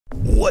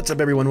What's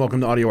up everyone,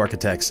 welcome to Audio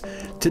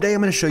Arkitekts. Today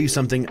I'm going to show you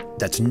something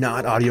that's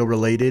not audio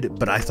related,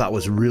 but I thought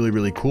was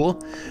really cool.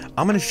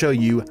 I'm going to show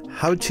you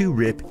how to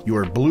rip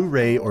your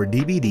Blu-ray or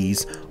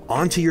DVDs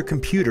onto your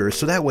computer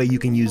so that way you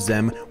can use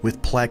them with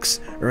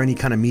Plex or any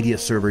kind of media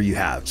server you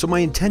have. So my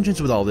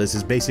intentions with all this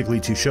is basically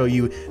to show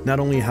you not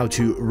only how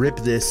to rip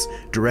this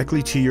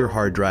directly to your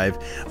hard drive,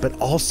 but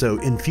also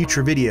in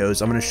future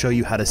videos I'm going to show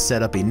you how to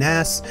set up a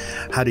NAS,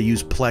 how to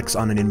use Plex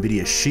on an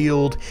NVIDIA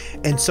Shield,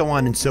 and so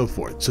on and so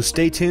forth. So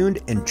stay tuned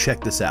and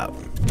check this out.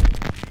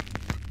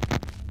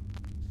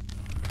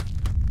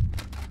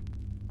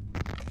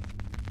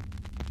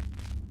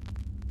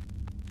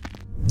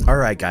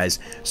 Alright guys,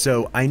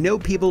 so I know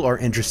people are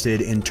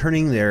interested in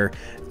turning their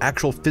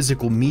actual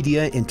physical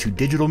media into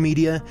digital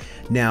media.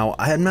 Now,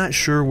 I'm not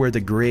sure where the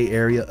gray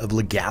area of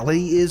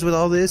legality is with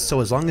all this, so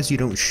as long as you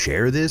don't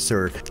share this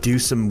or do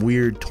some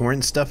weird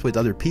torrent stuff with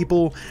other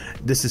people,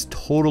 this is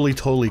totally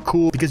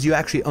cool because you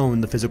actually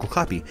own the physical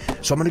copy.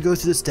 So I'm going to go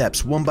through the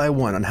steps one by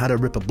one on how to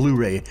rip a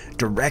Blu-ray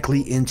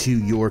directly into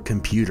your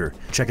computer.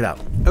 Check it out.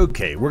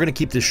 Okay, we're going to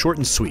keep this short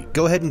and sweet.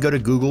 Go ahead and go to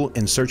Google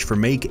and search for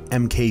Make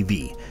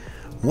MKV.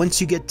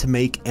 Once you get to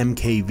Make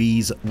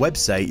MKV's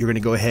website, you're going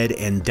to go ahead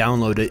and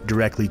download it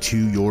directly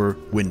to your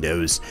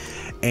Windows.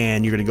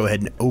 And you're going to go ahead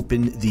and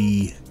open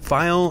the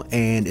file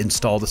and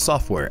install the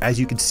software. As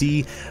you can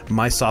see,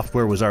 my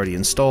software was already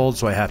installed,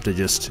 so I have to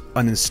just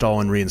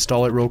uninstall and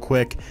reinstall it real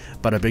quick.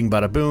 Bada bing,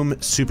 bada boom,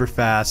 super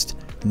fast,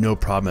 no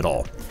problem at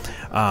all.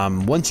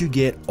 Once you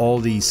get all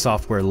the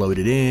software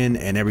loaded in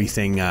and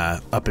everything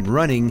up and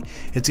running,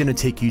 it's going to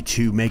take you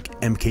to Make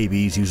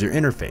MKV's user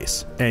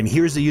interface. And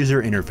here's the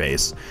user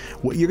interface.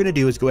 What you're going to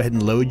do is go ahead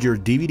and load your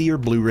DVD or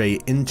Blu-ray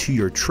into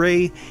your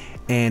tray,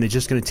 and it's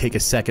just going to take a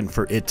second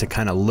for it to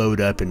kind of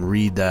load up and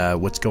read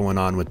what's going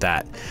on with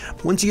that.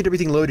 Once you get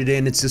everything loaded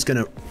in, it's just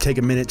going to take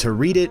a minute to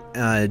read it.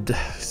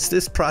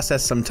 This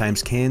process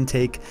sometimes can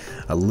take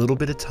a little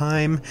bit of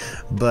time,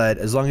 but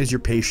as long as you're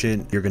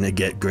patient, you're going to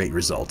get great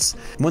results.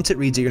 Once it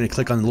reads, you're going to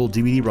click on the little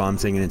DVD-ROM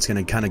thing, and it's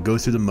going to kind of go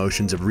through the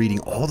motions of reading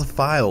all the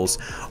files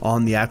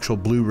on the actual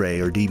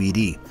Blu-ray or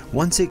DVD.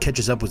 Once it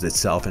catches up with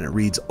itself and it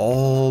reads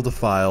all the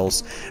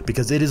files,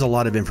 because it is a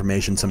lot of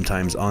information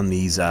sometimes on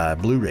these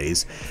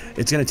Blu-rays,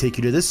 it's going to take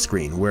you to this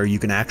screen where you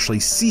can actually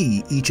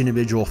see each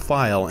individual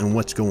file and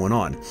what's going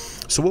on.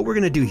 So what we're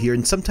going to do here,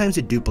 and sometimes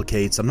it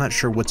duplicates, I'm not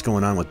sure what's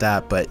going on with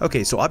that, but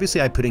okay, so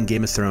obviously I put in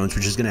Game of Thrones,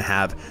 which is going to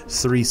have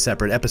 3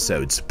 separate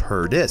episodes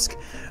per disc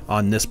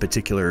on this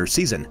particular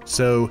season.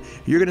 So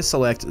you're going to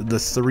select the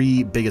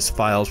 3 biggest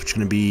files, which are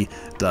going to be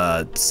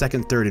the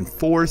 2nd, 3rd, and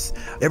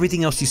 4th.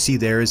 Everything else you see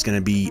there is going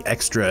to be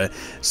extra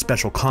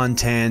special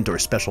content or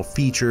special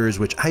features,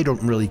 which I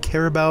don't really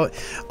care about.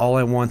 All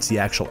I want is the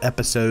actual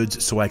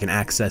episodes so I can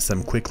access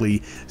them quickly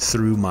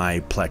through my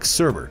Plex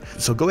server.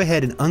 So go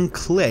ahead and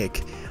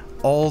unclick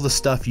all the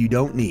stuff you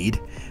don't need,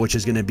 which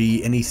is going to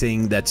be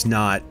anything that's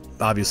not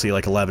obviously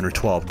like 11 or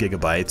 12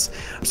 gigabytes.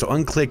 So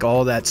unclick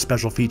all that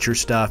special feature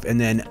stuff, and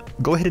then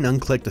go ahead and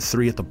unclick the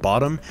 3 at the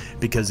bottom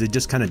because it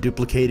just kind of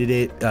duplicated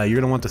it. You're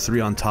going to want the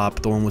 3 on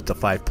top, the one with the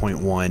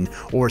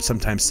 5.1 or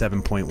sometimes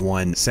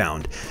 7.1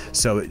 sound.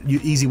 So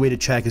easy way to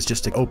check is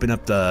just to open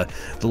up the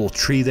little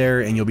tree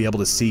there, and you'll be able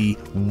to see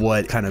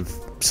what kind of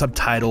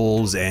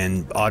subtitles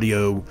and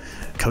audio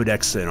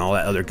codecs and all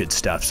that other good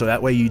stuff. So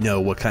that way you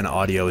know what kind of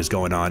audio is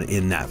going on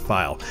in that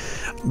file.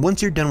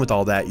 Once you're done with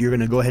all that, you're going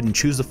to go ahead and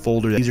choose the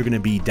folder that these are going to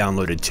be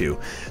downloaded to.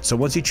 So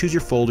once you choose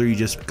your folder, you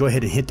just go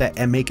ahead and hit that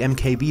Make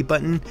MKV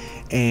button,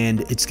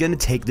 and it's going to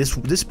take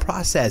this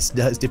process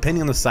does,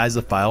 depending on the size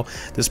of the file,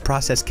 this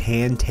process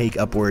can take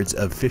upwards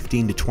of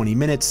 15 to 20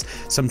 minutes,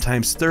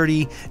 sometimes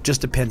 30,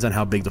 just depends on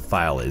how big the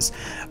file is.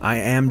 I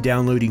am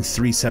downloading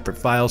 3 separate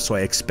files, so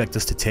I expect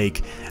this to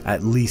take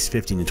at least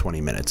 15 to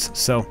 20 minutes.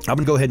 So I'm going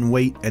to go ahead and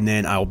wait, and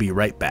then I'll be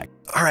right back.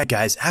 Alright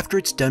guys, after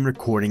it's done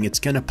recording, it's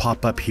going to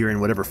pop up here in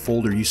whatever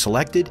folder you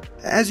selected.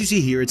 As you see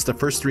here, it's the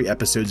first 3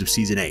 episodes of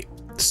Season 8.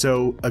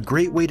 So a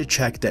great way to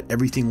check that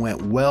everything went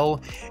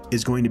well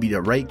is going to be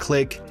to right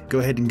click, go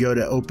ahead and go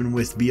to Open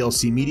with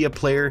VLC Media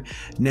Player.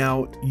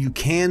 Now you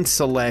can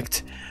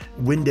select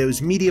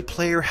Windows Media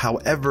Player,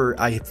 however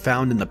I have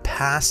found in the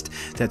past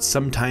that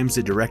sometimes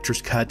the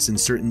director's cuts and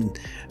certain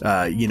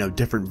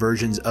different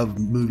versions of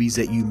movies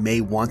that you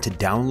may want to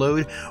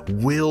download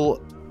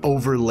will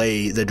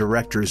overlay the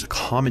director's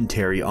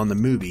commentary on the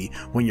movie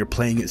when you're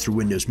playing it through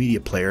Windows Media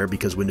Player,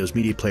 because Windows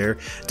Media Player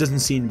doesn't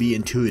seem to be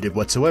intuitive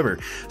whatsoever.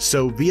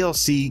 So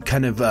VLC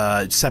kind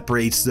of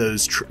separates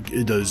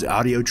those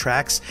audio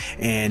tracks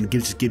and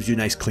gives you a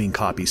nice clean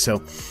copy.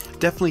 So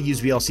definitely use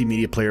VLC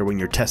Media Player when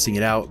you're testing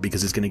it out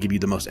because it's going to give you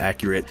the most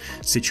accurate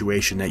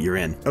situation that you're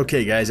in.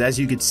 Okay guys, as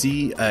you can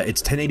see,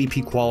 it's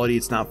 1080p quality,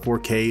 it's not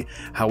 4K.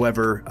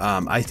 However,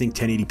 I think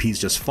 1080p is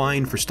just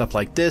fine for stuff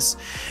like this.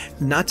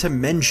 Not to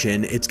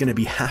mention, it's going to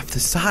be half the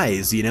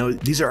size. You know,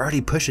 these are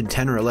already pushing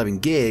 10 or 11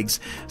 gigs,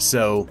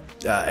 so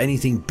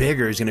anything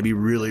bigger is going to be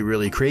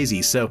really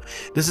crazy. So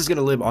this is going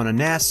to live on a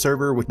NAS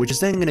server, which is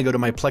then going to go to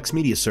my Plex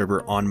Media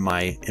Server on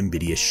my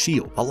NVIDIA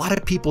Shield. A lot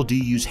of people do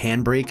use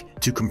Handbrake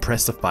to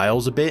compress the file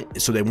files a bit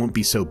so they won't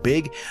be so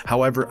big.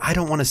 However, I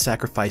don't want to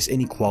sacrifice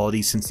any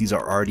quality since these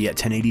are already at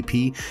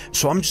 1080p,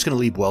 so I'm just going to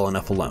leave well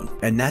enough alone.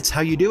 And that's how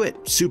you do it.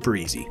 Super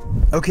easy.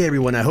 Okay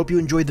everyone, I hope you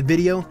enjoyed the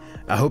video.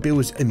 I hope it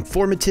was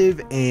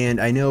informative,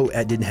 and I know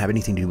it didn't have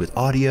anything to do with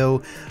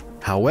audio.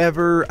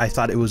 However, I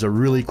thought it was a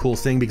really cool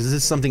thing because this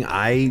is something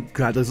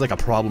this is like a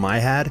problem I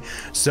had,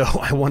 so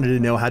I wanted to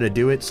know how to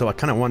do it, so I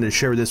kind of wanted to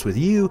share this with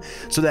you,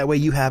 so that way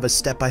you have a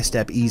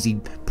step-by-step easy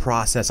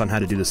process on how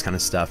to do this kind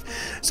of stuff.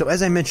 So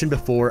as I mentioned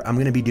before, I'm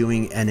going to be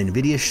doing an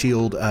NVIDIA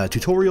Shield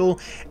tutorial,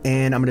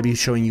 and I'm going to be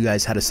showing you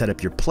guys how to set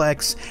up your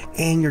Plex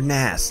and your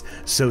NAS,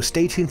 so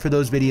stay tuned for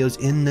those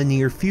videos in the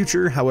near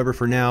future. However,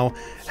 for now,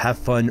 have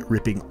fun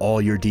ripping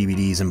all your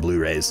DVDs and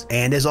Blu-rays.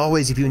 And as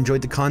always, if you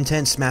enjoyed the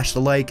content, smash the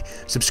like,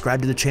 subscribe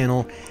to the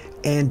channel,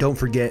 and don't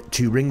forget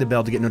to ring the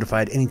bell to get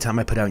notified anytime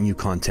I put out new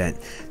content.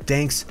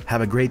 Thanks,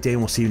 have a great day, and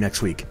we'll see you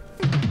next week.